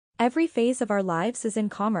Every phase of our lives is in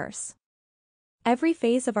commerce. Every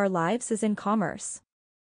phase of our lives is in commerce.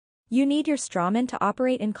 You need your strawman to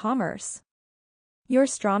operate in commerce. Your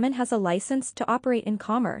strawman has a license to operate in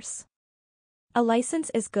commerce. A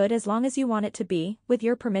license is good as long as you want it to be, with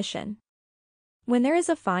your permission. When there is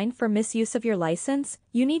a fine for misuse of your license,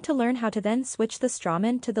 you need to learn how to then switch the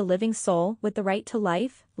strawman to the living soul with the right to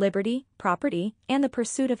life, liberty, property, and the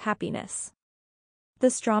pursuit of happiness. The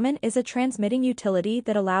strawman is a transmitting utility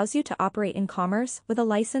that allows you to operate in commerce with a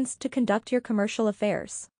license to conduct your commercial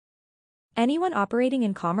affairs. Anyone operating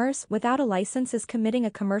in commerce without a license is committing a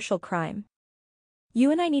commercial crime. You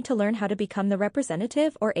and I need to learn how to become the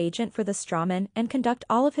representative or agent for the strawman and conduct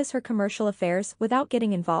all of his/her commercial affairs without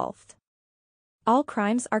getting involved. All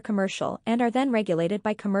crimes are commercial and are then regulated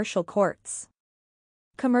by commercial courts.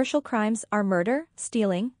 Commercial crimes are murder,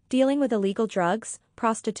 stealing, dealing with illegal drugs,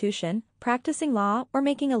 prostitution, practicing law, or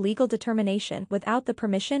making a legal determination without the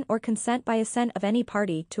permission or consent by assent of any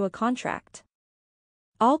party to a contract.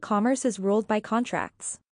 All commerce is ruled by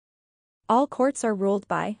contracts. All courts are ruled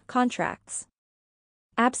by contracts.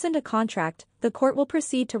 Absent a contract, the court will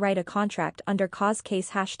proceed to write a contract under cause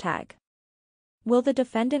case #. Will the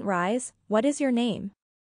defendant rise? What is your name?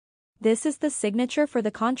 This is the signature for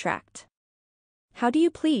the contract. How do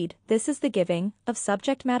you plead? This is the giving of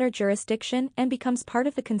subject matter jurisdiction and becomes part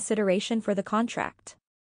of the consideration for the contract.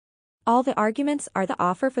 All the arguments are the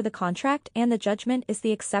offer for the contract and the judgment is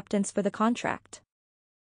the acceptance for the contract.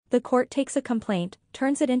 The court takes a complaint,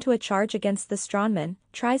 turns it into a charge against the strawman,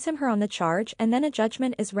 tries him/her on the charge, and then a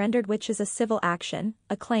judgment is rendered, which is a civil action,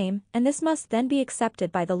 a claim, and this must then be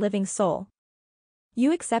accepted by the living soul.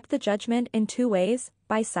 You accept the judgment in two ways,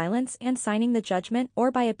 by silence and signing the judgment, or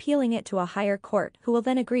by appealing it to a higher court who will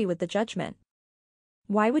then agree with the judgment.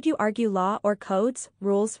 Why would you argue law or codes,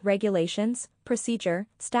 rules, regulations, procedure,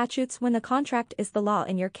 statutes when the contract is the law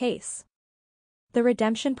in your case? The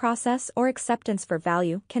redemption process or acceptance for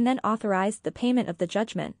value can then authorize the payment of the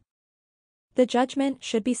judgment. The judgment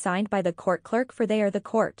should be signed by the court clerk, for they are the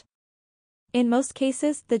court. In most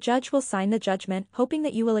cases, the judge will sign the judgment, hoping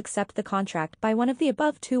that you will accept the contract by one of the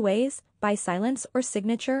above two ways, by silence or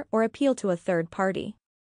signature, or appeal to a third party.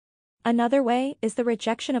 Another way is the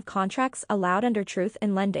rejection of contracts allowed under Truth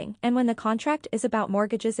in Lending, and when the contract is about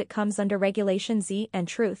mortgages, it comes under Regulation Z and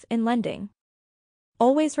Truth in Lending.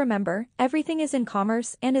 Always remember, everything is in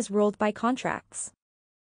commerce and is ruled by contracts.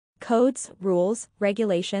 Codes, rules,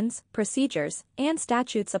 regulations, procedures, and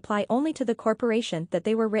statutes apply only to the corporation that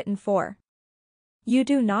they were written for. You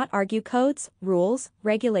do not argue codes, rules,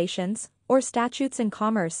 regulations, or statutes in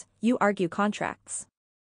commerce, you argue contracts.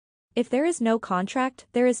 If there is no contract,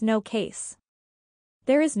 there is no case.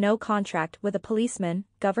 There is no contract with a policeman,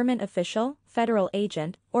 government official, federal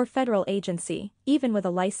agent, or federal agency, even with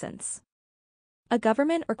a license. A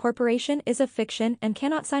government or corporation is a fiction and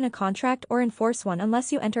cannot sign a contract or enforce one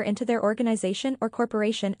unless you enter into their organization or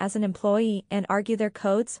corporation as an employee and argue their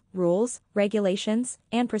codes, rules, regulations,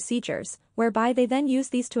 and procedures, whereby they then use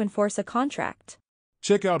these to enforce a contract.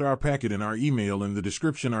 Check out our packet and our email in the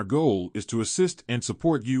description. Our goal is to assist and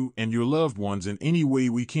support you and your loved ones in any way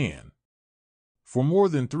we can. For more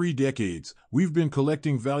than 3 decades, we've been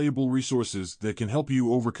collecting valuable resources that can help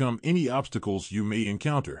you overcome any obstacles you may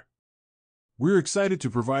encounter. We're excited to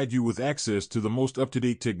provide you with access to the most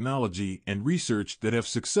up-to-date technology and research that have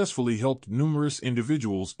successfully helped numerous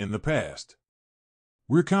individuals in the past.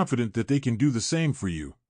 We're confident that they can do the same for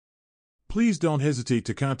you. Please don't hesitate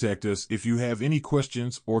to contact us if you have any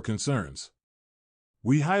questions or concerns.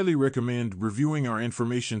 We highly recommend reviewing our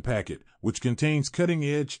information packet, which contains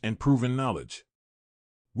cutting-edge and proven knowledge.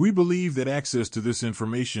 We believe that access to this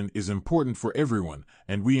information is important for everyone,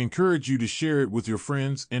 and we encourage you to share it with your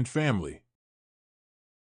friends and family.